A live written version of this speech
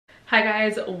Hi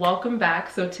guys, welcome back.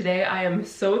 So today I am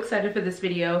so excited for this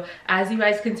video. As you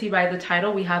guys can see by the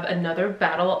title, we have another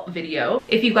battle video.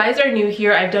 If you guys are new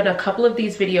here, I've done a couple of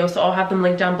these videos, so I'll have them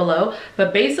linked down below.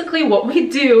 But basically what we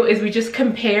do is we just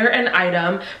compare an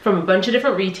item from a bunch of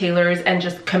different retailers and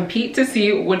just compete to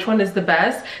see which one is the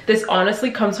best. This honestly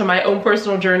comes from my own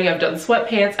personal journey. I've done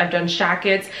sweatpants, I've done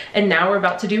shackets, and now we're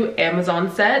about to do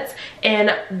Amazon sets.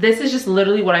 And this is just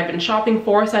literally what I've been shopping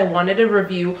for, so I wanted to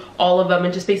review all of them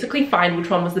and just basically find which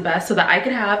one was the best so that I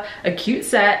could have a cute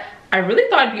set. I really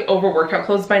thought I'd be over workout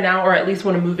clothes by now, or at least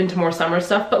want to move into more summer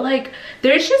stuff, but like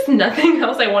there's just nothing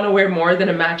else I want to wear more than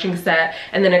a matching set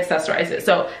and then accessorize it.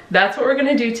 So that's what we're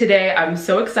gonna do today. I'm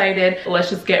so excited. Let's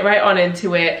just get right on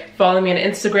into it. Follow me on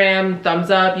Instagram,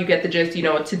 thumbs up, you get the gist, you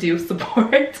know what to do.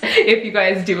 Support if you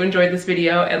guys do enjoy this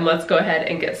video, and let's go ahead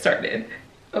and get started.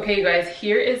 Okay, you guys,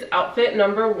 here is outfit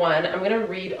number one. I'm gonna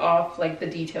read off like the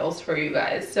details for you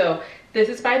guys. So this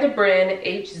is by the brand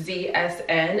HZSN,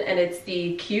 and it's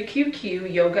the QQQ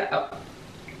yoga outfit.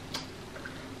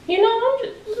 You know,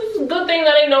 this is a good thing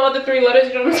that I know all the three letters,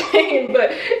 you know what I'm saying?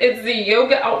 But it's the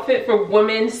yoga outfit for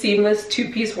women, seamless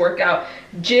two-piece workout,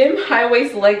 gym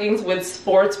high-waist leggings with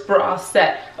sports bra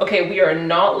set. Okay, we are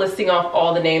not listing off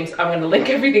all the names. I'm gonna link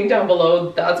everything down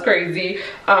below. That's crazy.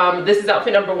 This is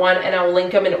outfit number one, and I'll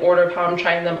link them in order of how I'm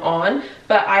trying them on.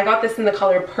 But I got this in the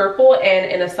color purple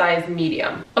and in a size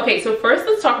medium. Okay, so first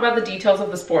let's talk about the details of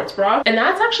the sports bra. And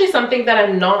that's actually something that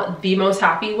I'm not the most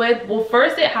happy with. Well,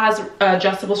 first it has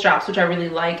adjustable straps, which I really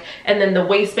like. And then the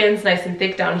waistband's nice and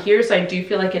thick down here, so I do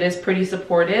feel like it is pretty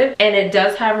supportive. And it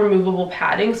does have removable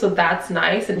padding, so that's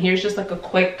nice. And here's just like a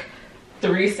quick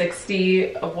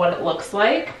 360 of what it looks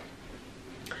like.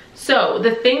 So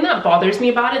the thing that bothers me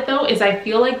about it though is I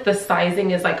feel like the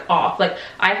sizing is like off. Like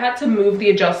I had to move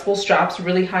the adjustable straps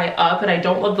really high up, and I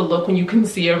don't love the look when you can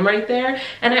see them right there.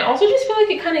 And I also just feel like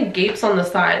it kind of gapes on the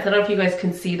sides. I don't know if you guys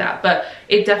can see that, but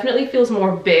it definitely feels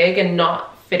more big and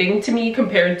not fitting to me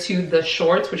compared to the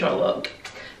shorts, which are look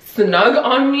snug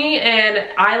on me. And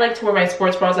I like to wear my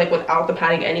sports bras like without the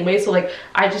padding anyway, so like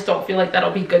I just don't feel like that'll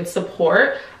be good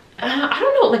support. I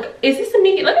don't know, like, is this a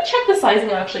medium? Let me check the sizing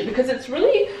actually, because it's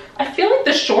really, I feel like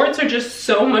the shorts are just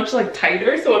so much like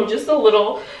tighter, so I'm just a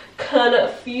little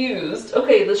confused.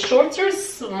 Okay, the shorts are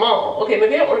small. Okay,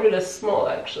 maybe I ordered a small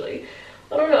actually.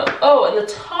 I don't know. Oh, and the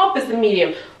top is the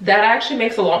medium. That actually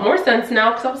makes a lot more sense now,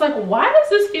 because I was like, why does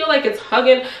this feel like it's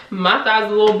hugging my thighs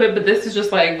a little bit, but this is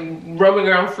just like roaming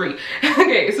around free?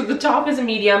 Okay, so the top is a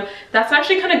medium. That's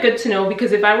actually kind of good to know,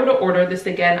 because if I were to order this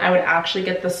again, I would actually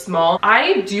get the small.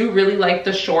 I do really like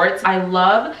the shorts. I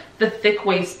love the thick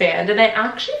waistband, and I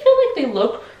actually feel like they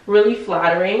look really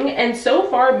flattering. And so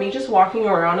far, me just walking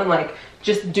around and like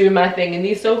just doing my thing in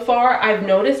these so far, I've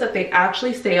noticed that they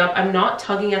actually stay up. I'm not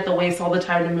tugging at the waist all the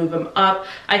time to move them up.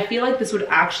 I feel like this would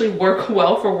actually work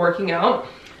well for working out.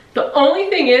 The only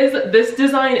thing is, this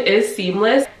design is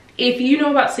seamless. If you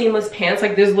know about seamless pants,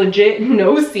 like there's legit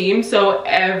no seam, so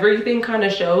everything kind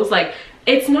of shows. Like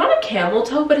it's not a camel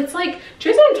toe, but it's like, do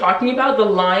you know what I'm talking about? The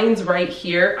lines right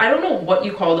here, I don't know what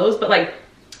you call those, but like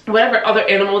whatever other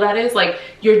animal that is, like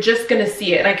you're just gonna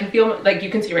see it. And I can feel, like you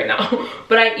can see right now,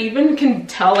 but I even can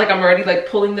tell like I'm already like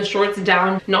pulling the shorts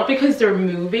down, not because they're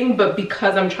moving, but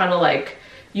because I'm trying to like,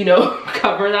 you know,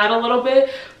 cover that a little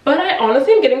bit. But I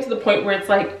honestly am getting to the point where it's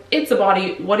like, it's a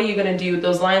body, what are you gonna do?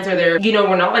 Those lines are there. You know,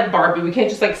 we're not like Barbie. We can't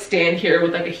just like stand here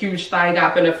with like a huge thigh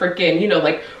gap and a freaking, you know,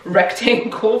 like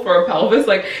rectangle for a pelvis.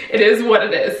 Like it is what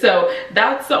it is. So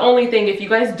that's the only thing. If you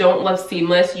guys don't love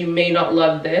seamless, you may not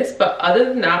love this. But other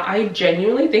than that, I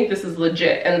genuinely think this is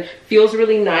legit and feels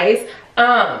really nice.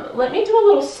 Let me do a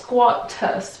little squat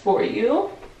test for you.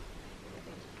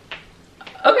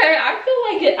 Okay, I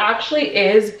feel like it actually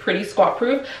is pretty squat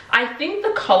proof. I think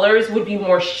the colors would be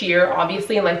more sheer,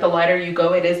 obviously, and like the lighter you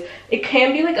go, it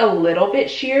can be like a little bit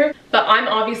sheer, but I'm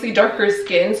obviously darker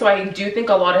skin, so I do think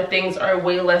a lot of things are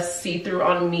way less see-through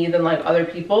on me than like other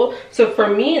people. So for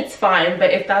me, it's fine, but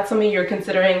if that's something you're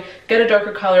considering, get a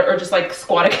darker color or just like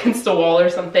squat against a wall or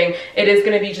something, it is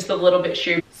gonna be just a little bit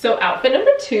sheer. So outfit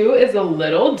number two is a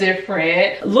little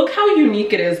different. Look how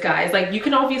unique it is, guys. Like you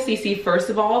can obviously see, first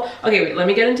of all, okay, wait, let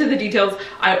me get into the details.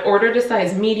 I ordered a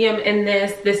size medium in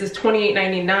this. This is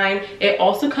 $28.99. It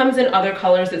also comes in other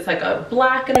colors. It's like a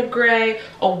black and a gray,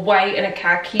 a white and a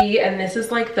khaki, and this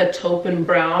is like the taupe and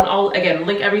brown. I'll again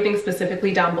link everything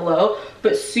specifically down below.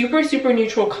 but super, super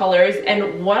neutral colors.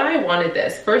 And what I wanted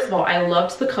this, first of all, I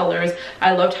loved the colors.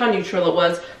 I loved how neutral it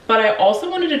was, but I also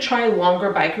wanted to try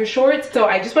longer biker shorts. So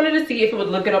I just wanted to see if it would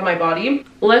look good on my body.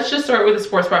 Let's just start with the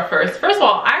sports bra first. First of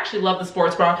all, I actually love the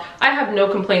sports bra. I have no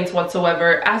complaints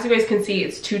whatsoever. As you guys can see,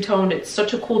 it's two-toned. It's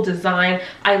such a cool design.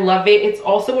 I love it. It's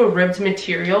also a ribbed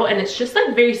material, and it's just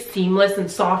like very seamless and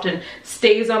soft and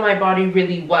stays on my body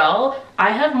really well. I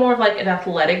have more of like an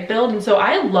athletic build, and so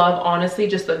I love, honestly,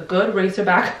 just a good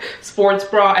racerback sports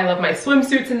bra. I love my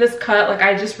swimsuits in this cut. Like,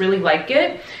 I just really like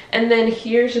it. And then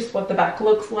here's just what the back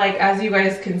looks like. As you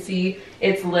guys can see,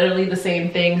 it's literally the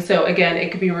same thing. So again,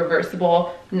 it could be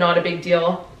reversible, not a big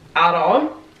deal at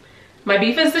all. My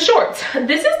beef is the shorts.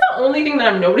 This is the only thing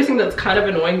that I'm noticing that's kind of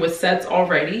annoying with sets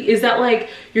already, is that like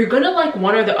you're gonna like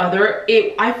one or the other.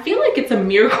 I feel like it's a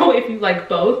miracle if you like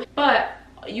both, but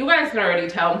you guys can already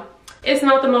tell. It's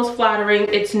not the most flattering.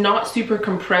 It's not super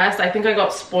compressed. I think I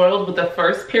got spoiled with the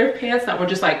first pair of pants that were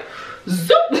just like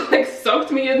zoop, like soaked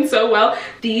me in so well.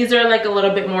 These are like a little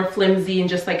bit more flimsy and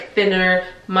just like thinner.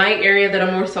 My area that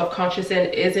I'm more self-conscious in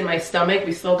is in my stomach.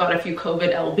 We still got a few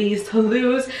COVID lbs to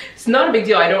lose. It's not a big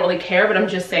deal. I don't really care, but I'm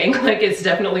just saying, like, it's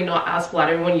definitely not as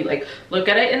flattering when you like look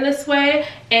at it in this way.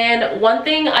 And one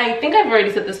thing, I think I've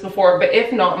already said this before, but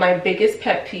if not, my biggest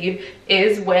pet peeve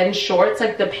is when shorts,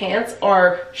 like the pants,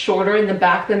 are shorter in the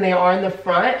back than they are in the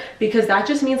front, because that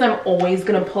just means I'm always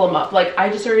gonna pull them up. Like, I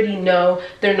just already know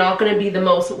they're not gonna be the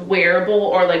most wearable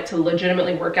or like to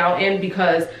legitimately work out in,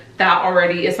 because that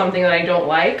already is something that I don't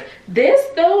like. This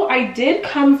though, I did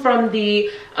come from the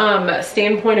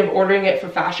standpoint of ordering it for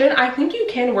fashion. I think you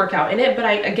can work out in it, but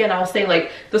I'll say,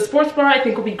 like, the sports bra I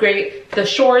think will be great. The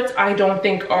shorts I don't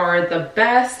think are the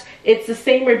best. It's the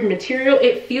same ribbed material.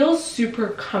 It feels super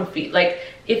comfy. Like,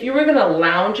 if you were gonna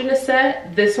lounge in a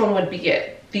set, this one would be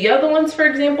it. The other ones, for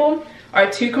example, are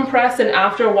too compressed, and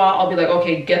after a while I'll be like,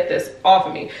 okay, get this off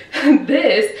of me.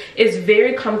 This is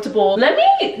very comfortable. Let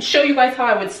me show you guys how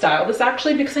I would style this,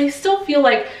 actually, because I still feel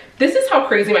like this is how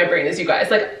crazy my brain is, you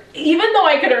guys. Like, even though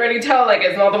I could already tell like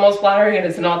it's not the most flattering and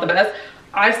it's not the best,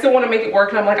 I still want to make it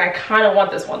work, and I'm like, I kind of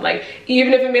want this one. Like,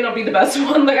 even if it may not be the best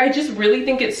one, like, I just really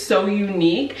think it's so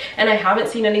unique, and I haven't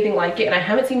seen anything like it, and I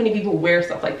haven't seen many people wear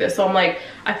stuff like this. So I'm like,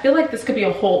 I feel like this could be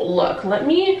a whole look. Let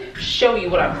me show you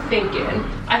what I'm thinking.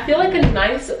 I feel like a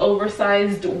nice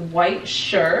oversized white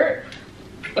shirt.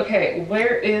 Okay,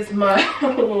 where is my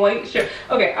white shirt?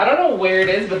 Okay, I don't know where it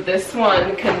is, but this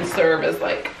one can serve as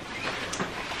like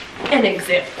an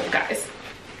example, guys.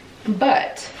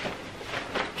 But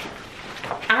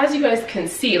as you guys can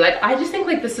see, like, I just think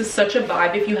like this is such a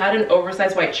vibe. If you had an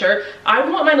oversized white shirt, I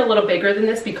want mine a little bigger than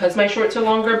this because my shorts are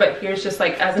longer, but here's just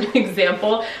like as an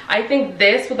example. I think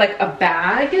this with like a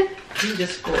bag, let me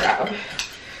just grab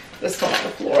this one on the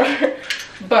floor,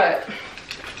 but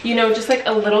you know, just like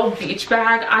a little beach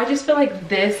bag. I just feel like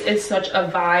this is such a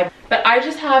vibe. But I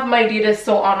just have my Adidas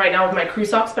still on right now with my crew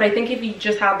socks, but I think if you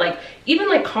just had like even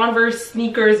like Converse,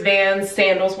 sneakers, Vans,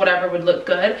 sandals, whatever would look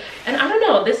good. And I don't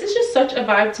know, this is just such a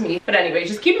vibe to me. But anyway,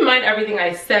 just keep in mind everything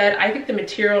I said. I think the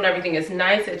material and everything is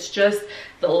nice. It's just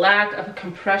the lack of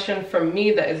compression for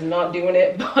me that is not doing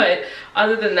it. But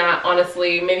other than that,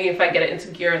 honestly, maybe if I get it into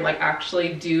gear and like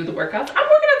actually do the workouts, I'm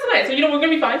working out tonight, so you know, we're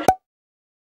gonna be fine.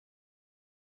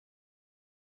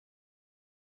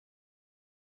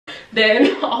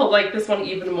 Then I'll like this one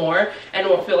even more and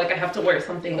won't feel like I have to wear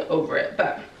something over it.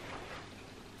 But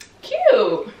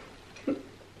cute.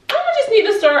 I just need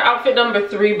to start outfit number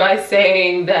 3 by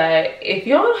saying that if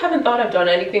y'all haven't thought I've done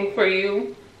anything for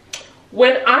you,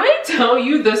 when I tell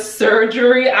you the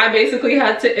surgery I basically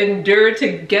had to endure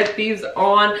to get these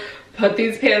on, put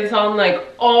these pants on, like,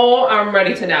 oh, I'm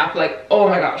ready to nap. Like, oh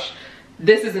my gosh.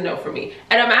 This is a no for me.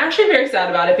 And I'm actually very sad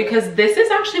about it because this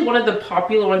is actually one of the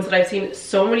popular ones that I've seen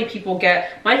so many people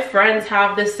get. My friends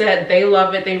have this set, they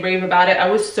love it, they rave about it. I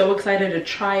was so excited to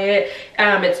try it.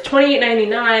 It's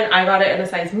 $28.99. I got it in a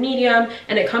size medium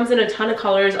and it comes in a ton of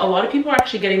colors. A lot of people are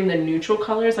actually getting the neutral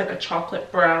colors, like a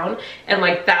chocolate brown, and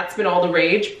like that's been all the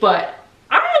rage, but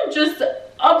I'm just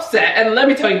upset, and let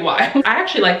me tell you why. I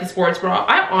actually like the sports bra.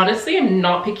 I honestly am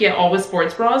not picky at all with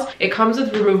sports bras. It comes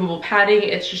with removable padding.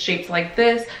 It's just shaped like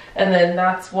this, and then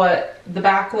that's what the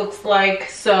back looks like.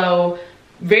 So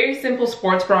very simple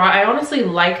sports bra. I honestly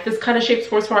like this kind of shaped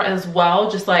sports bra as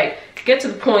well. Just like get to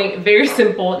the point, very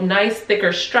simple, nice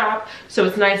thicker strap, so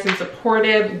it's nice and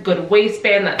supportive, good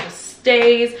waistband that just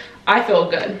stays. I feel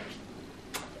good.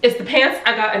 It's the pants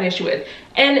I got an issue with.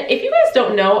 And if you guys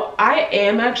don't know, I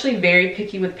am actually very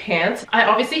picky with pants. I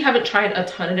obviously haven't tried a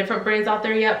ton of different brands out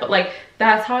there yet, but like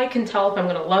that's how I can tell if I'm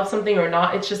gonna love something or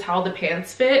not. It's just how the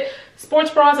pants fit.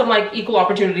 Sports bras, I'm like equal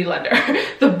opportunity lender.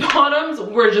 The bottoms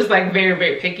were just like very,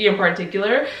 very picky in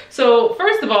particular. So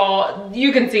first of all,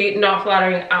 you can see not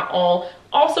flattering at all.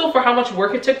 Also, for how much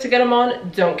work it took to get them on,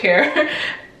 don't care.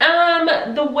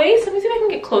 The waist, let me see if I can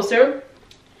get closer.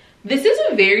 This is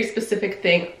a very specific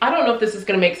thing. I don't know if this is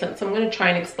gonna make sense, so I'm gonna try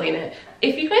and explain it.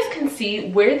 If you guys can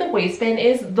see where the waistband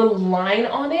is, the line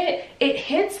on it, it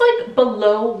hits like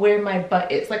below where my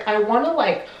butt is. Like I wanna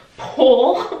like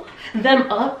pull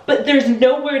them up, but there's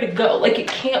nowhere to go. Like it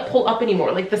can't pull up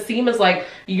anymore. Like the seam is like,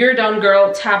 you're done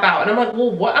girl, tap out. And I'm like,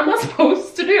 well, what am I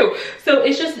supposed to do? So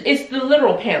it's the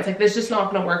literal pants. Like this just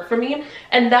not gonna work for me.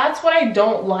 And that's what I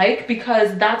don't like,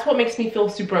 because that's what makes me feel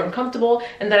super uncomfortable,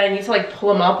 and that I need to like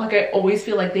pull them up. Like I always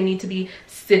feel like they need to be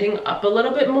sitting up a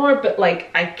little bit more, but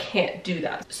like I can't do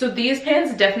that. So these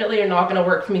pants definitely are not gonna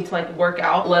work for me to like work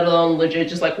out, let alone legit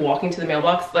just like walking to the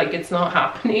mailbox. Like it's not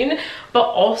happening. But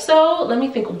also, let me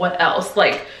think what else.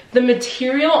 Like the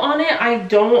material on it, I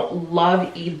don't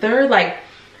love either. Like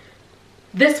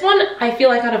this one, I feel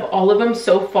like out of all of them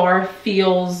so far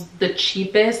feels the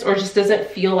cheapest, or just doesn't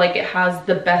feel like it has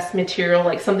the best material,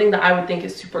 like something that I would think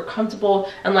is super comfortable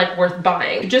and like worth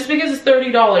buying. Just because it's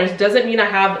 $30 doesn't mean I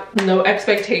have no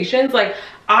expectations. Like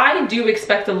I do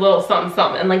expect a little something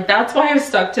something, and like that's why I've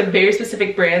stuck to very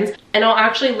specific brands. And I'll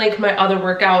actually link my other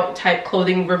workout type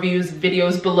clothing reviews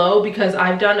videos below, because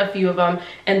I've done a few of them,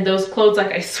 and those clothes,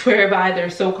 like I swear by, they're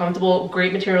so comfortable,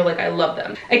 great material, like I love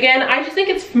them. Again, I just think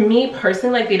it's, for me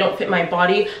personally, like they don't fit my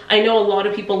body. I know a lot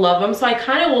of people love them, so I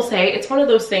kind of will say it's one of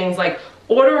those things like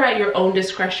order at your own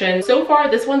discretion. So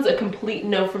far, this one's a complete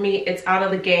no for me. It's out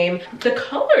of the game. The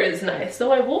color is nice,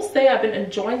 so I will say I've been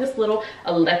enjoying this little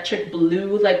electric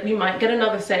blue. Like we might get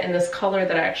another set in this color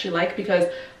that I actually like, because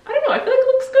I don't know, I feel like it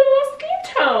looks good on my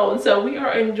skin tone. So we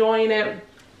are enjoying it.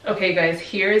 Okay guys,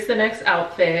 here is the next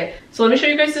outfit. So let me show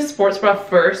you guys the sports bra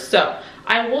first. So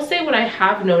I will say what I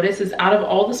have noticed is out of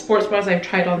all the sports bras I've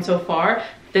tried on so far,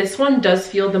 this one does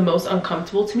feel the most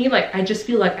uncomfortable to me. Like I just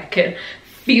feel like I can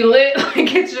feel it.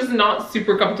 Like it's just not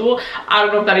super comfortable. I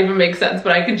don't know if that even makes sense,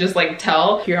 but I can just like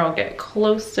tell. Here, I'll get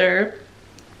closer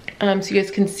so you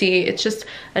guys can see. It's just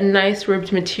a nice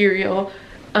ribbed material,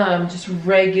 just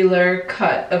regular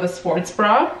cut of a sports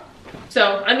bra.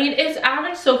 So I mean, it's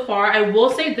average so far. I will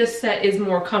say this set is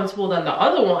more comfortable than the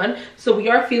other one, so we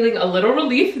are feeling a little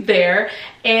relief there.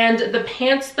 And the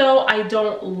pants though, I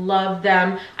don't love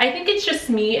them. I think it's just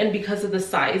me and because of the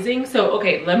sizing. So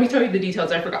okay, let me tell you the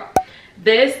details. I forgot.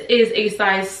 This is a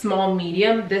size small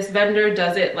medium. This vendor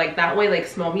does it like that way, like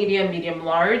small medium, medium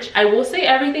large. I will say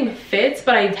everything fits,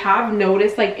 but I have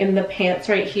noticed like in the pants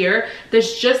right here,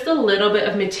 there's just a little bit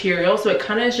of material, so it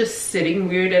kind of is just sitting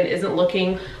weird and isn't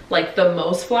looking like the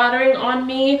most flattering on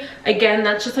me. Again,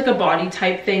 that's just like a body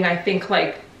type thing. I think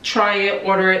like try it,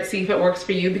 order it, see if it works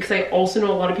for you, because I also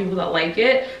know a lot of people that like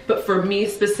it, but for me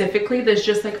specifically, there's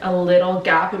just like a little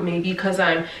gap, and maybe because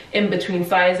I'm in between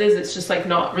sizes, it's just like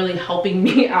not really helping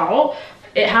me out.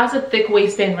 It has a thick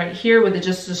waistband right here with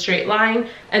just a straight line,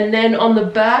 and then on the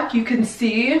back you can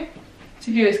see if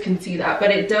you guys can see that,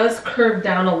 but it does curve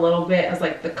down a little bit as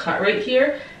like the cut right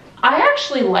here. I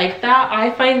actually like that.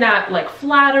 I find that like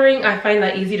flattering. I find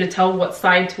that easy to tell what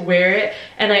side to wear it.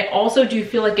 And I also do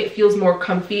feel like it feels more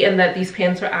comfy, and that these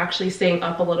pants are actually staying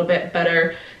up a little bit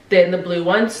better than the blue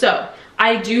ones. So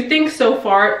I do think so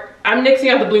far, I'm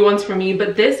nixing out the blue ones for me,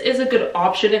 but this is a good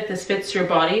option if this fits your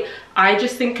body. I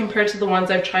just think compared to the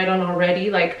ones I've tried on already,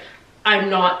 like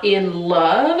I'm not in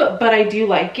love, but I do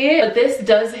like it. But this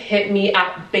does hit me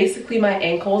at basically my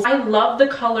ankles. I love the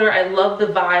color, I love the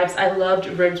vibes, I loved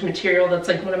ribbed material. That's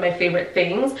like one of my favorite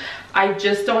things. I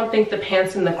just don't think the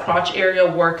pants in the crotch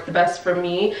area work the best for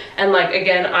me. And like,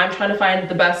 again, I'm trying to find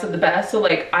the best of the best. So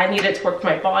like, I need it to work for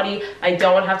my body. I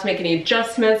don't want to have to make any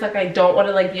adjustments. Like, I don't want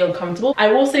to like be uncomfortable. I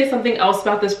will say something else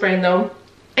about this brand though.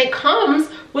 It comes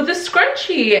with a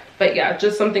scrunchie. But yeah,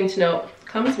 just something to note.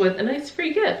 Comes with a nice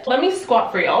free gift. Let me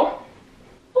squat for y'all.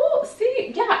 Oh,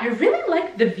 see, yeah, I really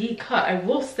like the V cut. I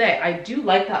will say, I do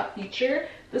like that feature.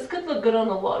 This could look good on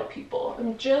a lot of people.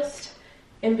 I'm just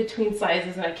in between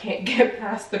sizes and I can't get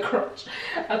past the crotch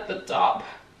at the top.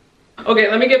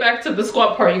 Okay, let me get back to the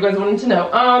squat part you guys wanted to know.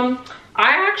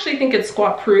 I actually think it's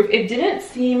squat proof. It didn't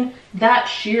seem that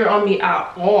sheer on me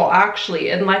at all,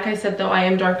 actually. And like I said though, I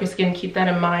am darker skinned, keep that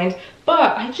in mind.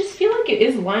 But I just feel like it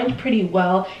is lined pretty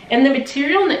well. And the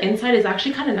material on the inside is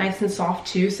actually kind of nice and soft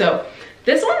too. So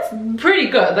this one's pretty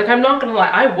good. Like, I'm not gonna lie,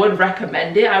 I would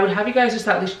recommend it. I would have you guys just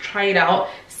at least try it out,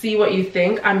 see what you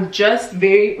think. I'm just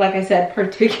very, like I said,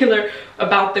 particular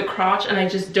about the crotch, and I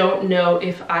just don't know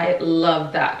if I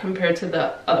love that compared to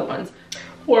the other ones.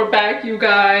 We're back, you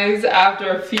guys,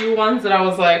 after a few ones that I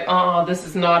was like, oh, this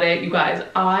is not it. You guys,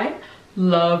 I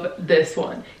love this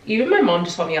one. Even my mom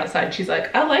just saw me outside. She's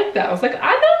like, I like that. I was like,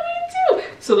 I know, me too.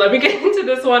 So let me get into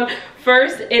this one.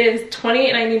 First, it is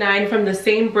 $28.99 from the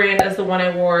same brand as the one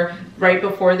I wore right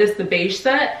before this, the beige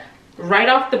set. Right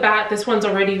off the bat, this one's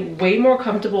already way more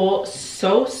comfortable.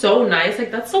 So nice.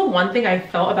 Like, that's the one thing I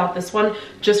felt about this one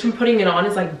just from putting it on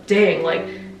is like, dang, like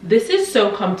this is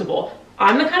so comfortable.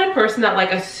 I'm the kind of person that,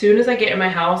 like, as soon as I get in my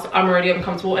house, I'm already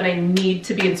uncomfortable and I need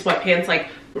to be in sweatpants like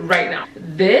right now.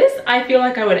 This, I feel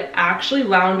like I would actually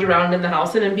lounge around in the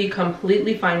house in and be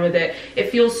completely fine with it.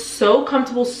 It feels so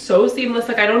comfortable, so seamless.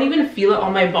 Like, I don't even feel it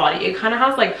on my body. It kind of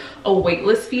has like a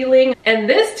weightless feeling. And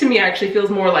this to me actually feels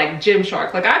more like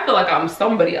Gymshark. Like, I feel like I'm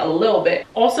somebody a little bit.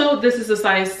 Also, this is a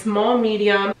size small,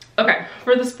 medium. Okay,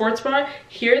 for the sports bra,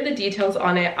 here are the details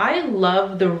on it. I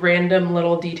love the random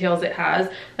little details it has.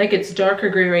 Like, it's darker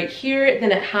gray right here,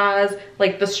 then it has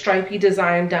like the stripy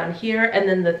design down here, and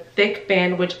then the thick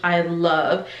band, which I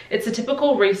love. It's a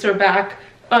typical racer back,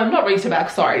 not racer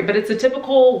back, sorry, but it's a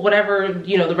typical whatever,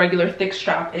 you know, the regular thick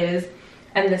strap is.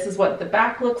 And this is what the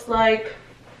back looks like.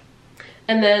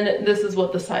 And then this is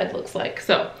what the side looks like.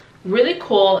 So really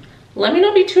cool. Let me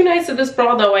not be too nice to this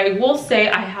bra though. I will say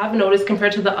I have noticed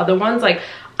compared to the other ones, like,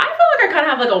 I feel like I kind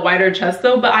of have like a wider chest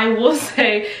though, but I will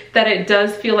say that it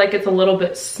does feel like it's a little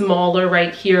bit smaller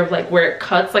right here of like where it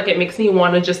cuts. Like, it makes me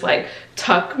want to just like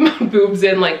tuck my boobs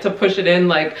in, like to push it in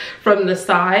like from the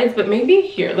sides. But maybe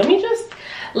here,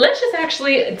 let's just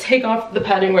actually take off the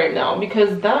padding right now,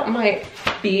 because that might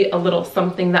be a little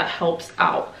something that helps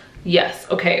out. Yes,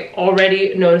 okay,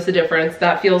 already notice a difference.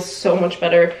 That feels so much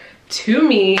better to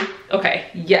me. Okay,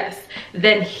 yes.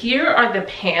 Then here are the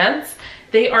pants.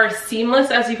 They are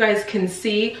seamless, as you guys can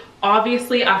see.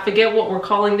 Obviously, I forget what we're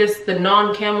calling this, the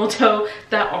non-camel toe.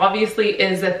 That obviously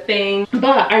is a thing,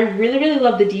 but I really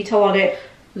love the detail on it.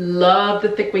 Love the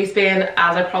thick waistband,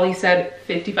 as I probably said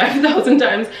 55,000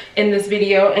 times in this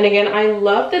video. And again, I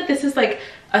love that this is like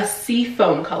a sea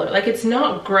foam color. Like, it's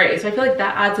not gray, so I feel like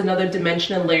that adds another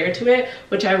dimension and layer to it,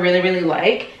 which I really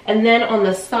like. And then on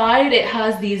the side, it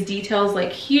has these details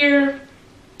like here,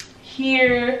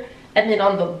 and then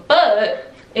on the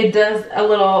butt, it does a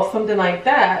little something like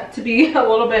that to be a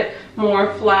little bit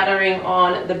more flattering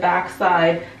on the back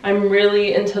side. I'm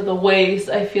really into the waist.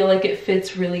 I feel like it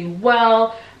fits really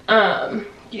well.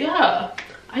 Yeah,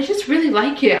 I just really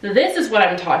like it. This is what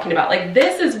I'm talking about. Like,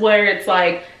 this is where it's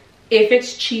like, if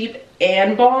it's cheap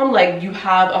and bomb, like, you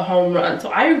have a home run. So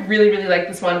I really like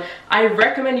this one. I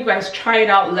recommend you guys try it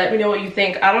out. Let me know what you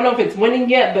think. I don't know if it's winning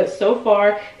yet, but so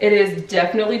far it is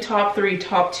definitely top 3,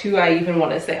 top 2, I even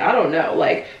want to say. I don't know,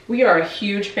 like, we are a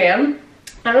huge fan.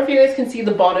 I don't know if you guys can see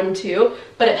the bottom too,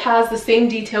 but it has the same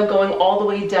detail going all the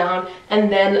way down,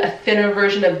 and then a thinner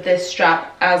version of this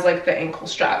strap as like the ankle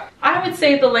strap. I would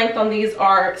say the length on these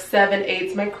are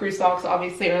 7/8. My crew socks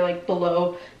obviously are like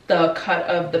below the cut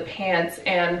of the pants,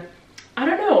 and I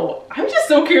don't know, I'm just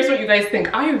so curious what you guys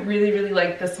think. I really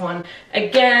like this one.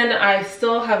 Again, I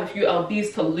still have a few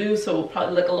lbs to lose, so it'll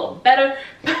probably look a little better,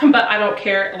 but I don't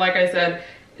care. Like I said,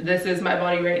 this is my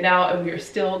body right now, and we're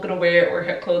still gonna wear it or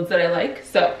have clothes that I like.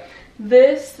 So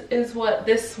this is what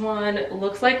this one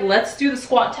looks like. Let's do the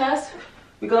squat test.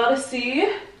 We gotta see.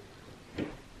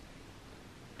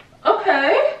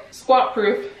 Okay, squat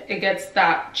proof. It gets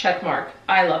that check mark.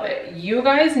 I love it. You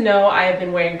guys know I have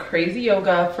been wearing crazy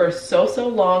yoga for so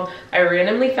long. I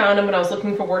randomly found them when I was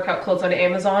looking for workout clothes on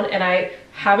Amazon, and I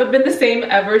haven't been the same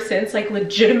ever since. Like,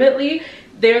 legitimately,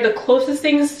 they're the closest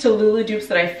things to Lulu dupes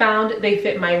that I found. They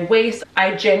fit my waist.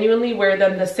 I genuinely wear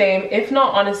them the same, if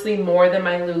not honestly more than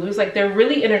my Lulus. Like, they're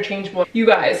really interchangeable, you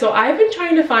guys. So I've been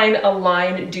trying to find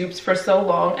Align dupes for so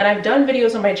long, and I've done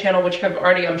videos on my channel, which have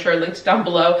already, I'm sure, linked down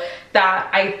below, that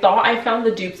I thought I found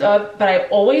the dupes of, but I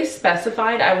always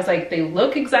specified, I was like, they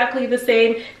look exactly the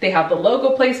same, they have the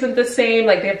logo placement the same,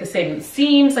 like they have the same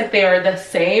seams, like they are the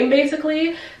same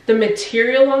basically. The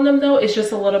material on them though is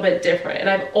just a little bit different, and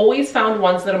I've always found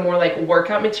ones that are more like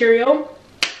workout material.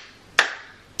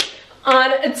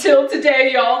 Until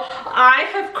today, y'all, I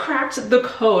have cracked the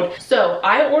code. So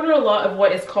I order a lot of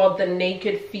what is called the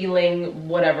naked feeling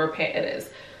whatever pant it is,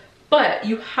 but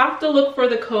you have to look for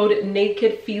the code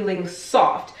naked feeling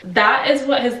soft. That is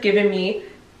what has given me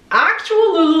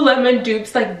actual Lululemon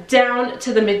dupes, like down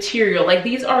to the material. Like,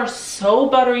 these are so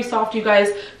buttery soft, you guys,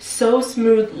 so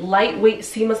smooth, lightweight,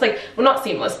 seamless. Like, well, not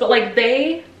seamless, but like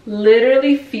they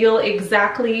literally feel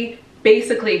exactly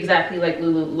basically exactly like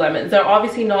Lululemon. They're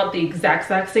obviously not the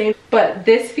exact same, but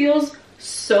this feels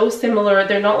so similar.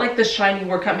 They're not like the shiny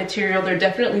workout material. They're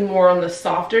definitely more on the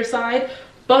softer side,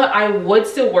 but I would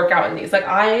still work out in these. Like,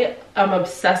 I am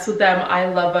obsessed with them. I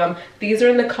love them. These are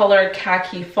in the color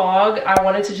Khaki Fog. I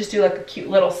wanted to just do like a cute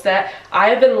little set. I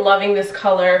have been loving this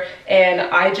color, and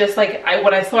I just like,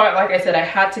 when I saw it, like I said, I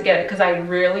had to get it because I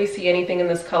rarely see anything in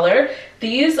this color.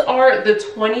 These are the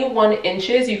 21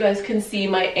 inches. You guys can see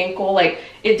my ankle, like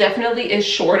it definitely is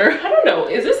shorter. I don't know,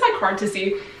 is this like hard to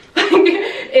see?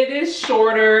 It is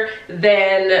shorter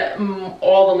than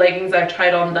all the leggings I've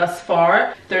tried on thus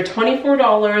far. They're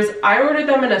 $24. I ordered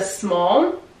them in a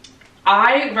small.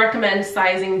 I recommend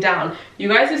sizing down. You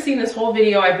guys have seen this whole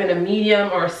video. I've been a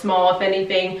medium or a small, if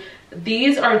anything.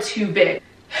 These are too big.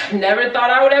 Never thought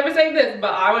I would ever say this,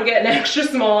 but I would get an extra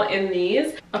small in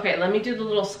these. Okay, let me do the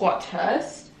little squat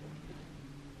test.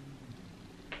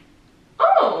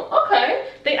 Oh, okay.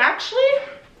 They actually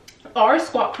are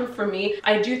squat proof for me.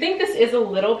 I do think this is a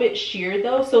little bit sheer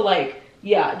though, so like,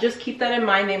 yeah, just keep that in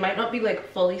mind. They might not be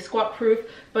like fully squat proof,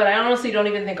 but I honestly don't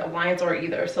even think Alliance are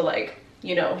either, so like,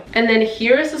 you know. And then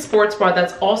here is the sports bra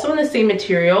that's also in the same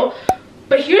material.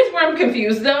 But here's where I'm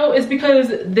confused though, is because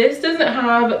this doesn't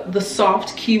have the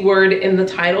soft keyword in the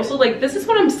title. So like, this is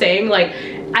what I'm saying. Like,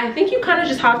 I think you kind of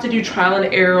just have to do trial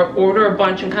and error, order a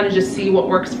bunch and kind of just see what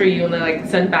works for you and then like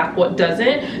send back what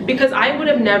doesn't, because I would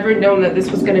have never known that this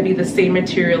was going to be the same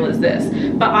material as this.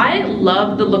 But I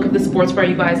love the look of the sports bra,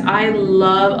 you guys. I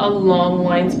love a long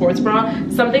line sports bra,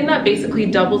 something that basically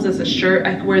doubles as a shirt.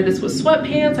 I could wear this with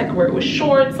sweatpants, I could wear it with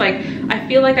shorts. Like, I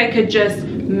feel like I could just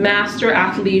master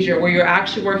athleisure, where you're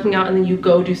actually working out and then you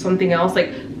go do something else.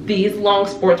 Like, these long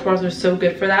sports bras are so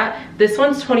good for that. This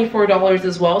one's $24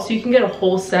 as well, so you can get a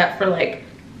whole set for like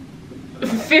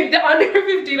under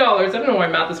 $50. I don't know why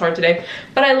math is hard today,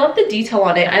 but I love the detail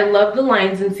on it. I love the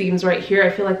lines and seams right here.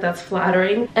 I feel like that's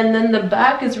flattering. And then the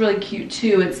back is really cute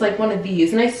too. It's like one of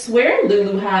these, and I swear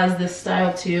Lulu has this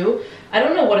style too. I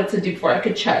don't know what it's a dupe for, I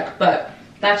could check, but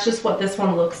that's just what this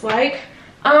one looks like.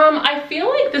 I feel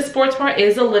like the sports bra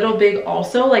is a little big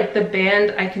also. Like, the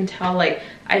band, I can tell, like,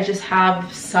 I just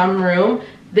have some room.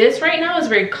 This right now is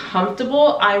very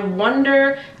comfortable. I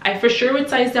wonder, I for sure would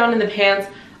size down in the pants.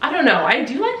 I don't know. I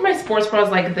do like my sports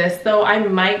bras like this though. I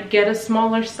might get a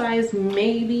smaller size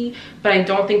maybe, but I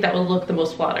don't think that would look the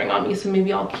most flattering on me, so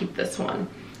maybe I'll keep this one.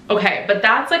 Okay, but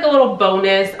that's like a little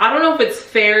bonus. I don't know if it's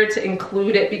fair to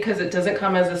include it because it doesn't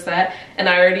come as a set, and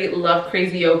I already love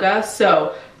Crazy Yoga,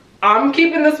 so I'm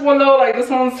keeping this one though. Like,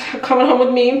 this one's coming home with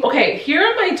me. Okay, here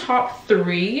are my top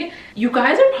 3. You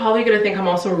guys are probably gonna think I'm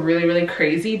also really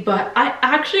crazy, but I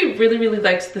actually really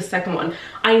liked the second one.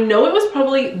 I know it was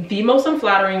probably the most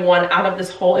unflattering one out of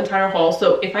this whole entire haul,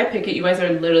 so if I pick it, you guys are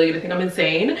literally gonna think I'm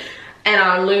insane, and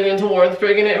I'm leaning towards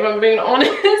picking it if I'm being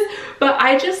honest. But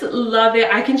I just love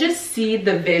it. I can just see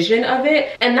the vision of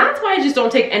it, and that's why I just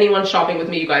don't take anyone shopping with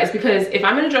me, you guys, because if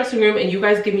I'm in a dressing room and you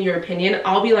guys give me your opinion,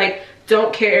 I'll be like,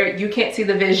 don't care, you can't see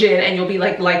the vision, and you'll be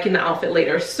like liking the outfit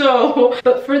later. So,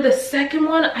 but for the second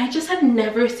one, I just have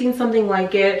never seen something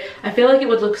like it. I feel like it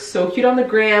would look so cute on the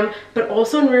gram, but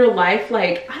also in real life,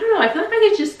 like, I don't know, I feel like I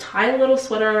could just tie a little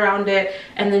sweater around it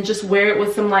and then just wear it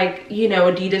with some, like, you know,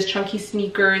 Adidas chunky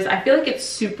sneakers. I feel like it's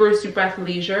super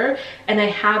athleisure, and I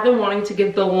have been wanting to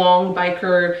give the long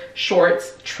biker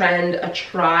shorts trend a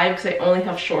try because I only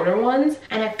have shorter ones,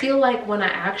 and I feel like when I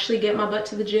actually get my butt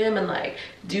to the gym and like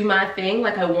do my thing,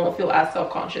 like, I won't feel as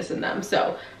self-conscious in them.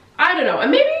 So I don't know,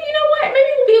 and maybe, you know what, maybe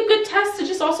it will be a good test to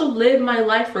just also live my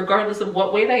life regardless of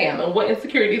what weight I am and what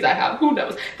insecurities I have. Who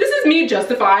knows? This is me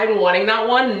justifying wanting that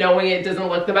one, knowing it doesn't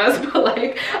look the best, but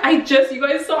like, you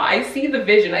guys saw, I see the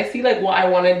vision, I see like what I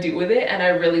want to do with it, and I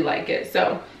really like it.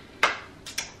 So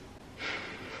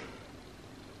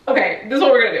okay, this is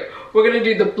what we're gonna do. We're gonna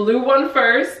do the blue one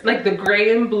first, like the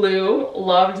gray and blue.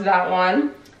 Loved that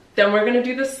one. Then we're gonna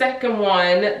do the second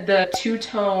one, the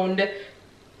two-toned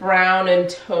brown and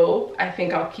taupe. I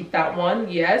think I'll keep that one,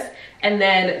 yes. And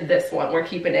then this one, we're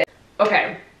keeping it.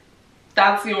 Okay,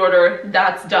 that's the order,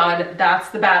 that's done. That's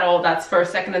the battle, that's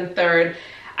first, second, and third.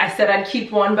 I said I'd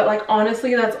keep one, but like,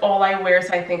 honestly, that's all I wear,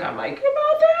 so I think I'm like,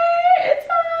 about it, it's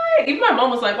fine. Even my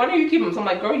mom was like, why don't you keep them? So I'm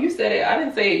like, girl, you said it, I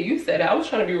didn't say it, you said it. I was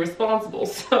trying to be responsible,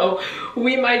 so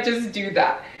we might just do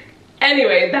that.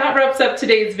 Anyway, that wraps up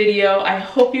today's video. I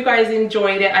hope you guys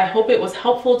enjoyed it. I hope it was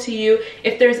helpful to you.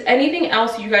 If there's anything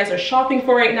else you guys are shopping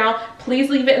for right now,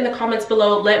 please leave it in the comments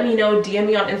below. Let me know, DM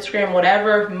me on Instagram,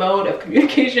 whatever mode of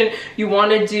communication you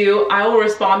want to do. I will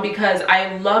respond because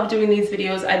I love doing these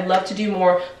videos. I'd love to do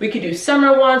more. We could do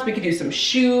summer ones, we could do some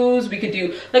shoes, we could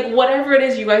do like whatever it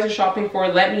is you guys are shopping for,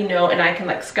 let me know and I can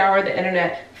like scour the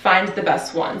internet, find the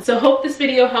best one. So hope this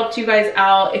video helped you guys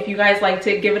out. If you guys liked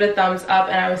it, give it a thumbs up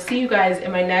and I will see you guys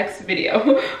in my next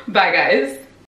video. Bye guys.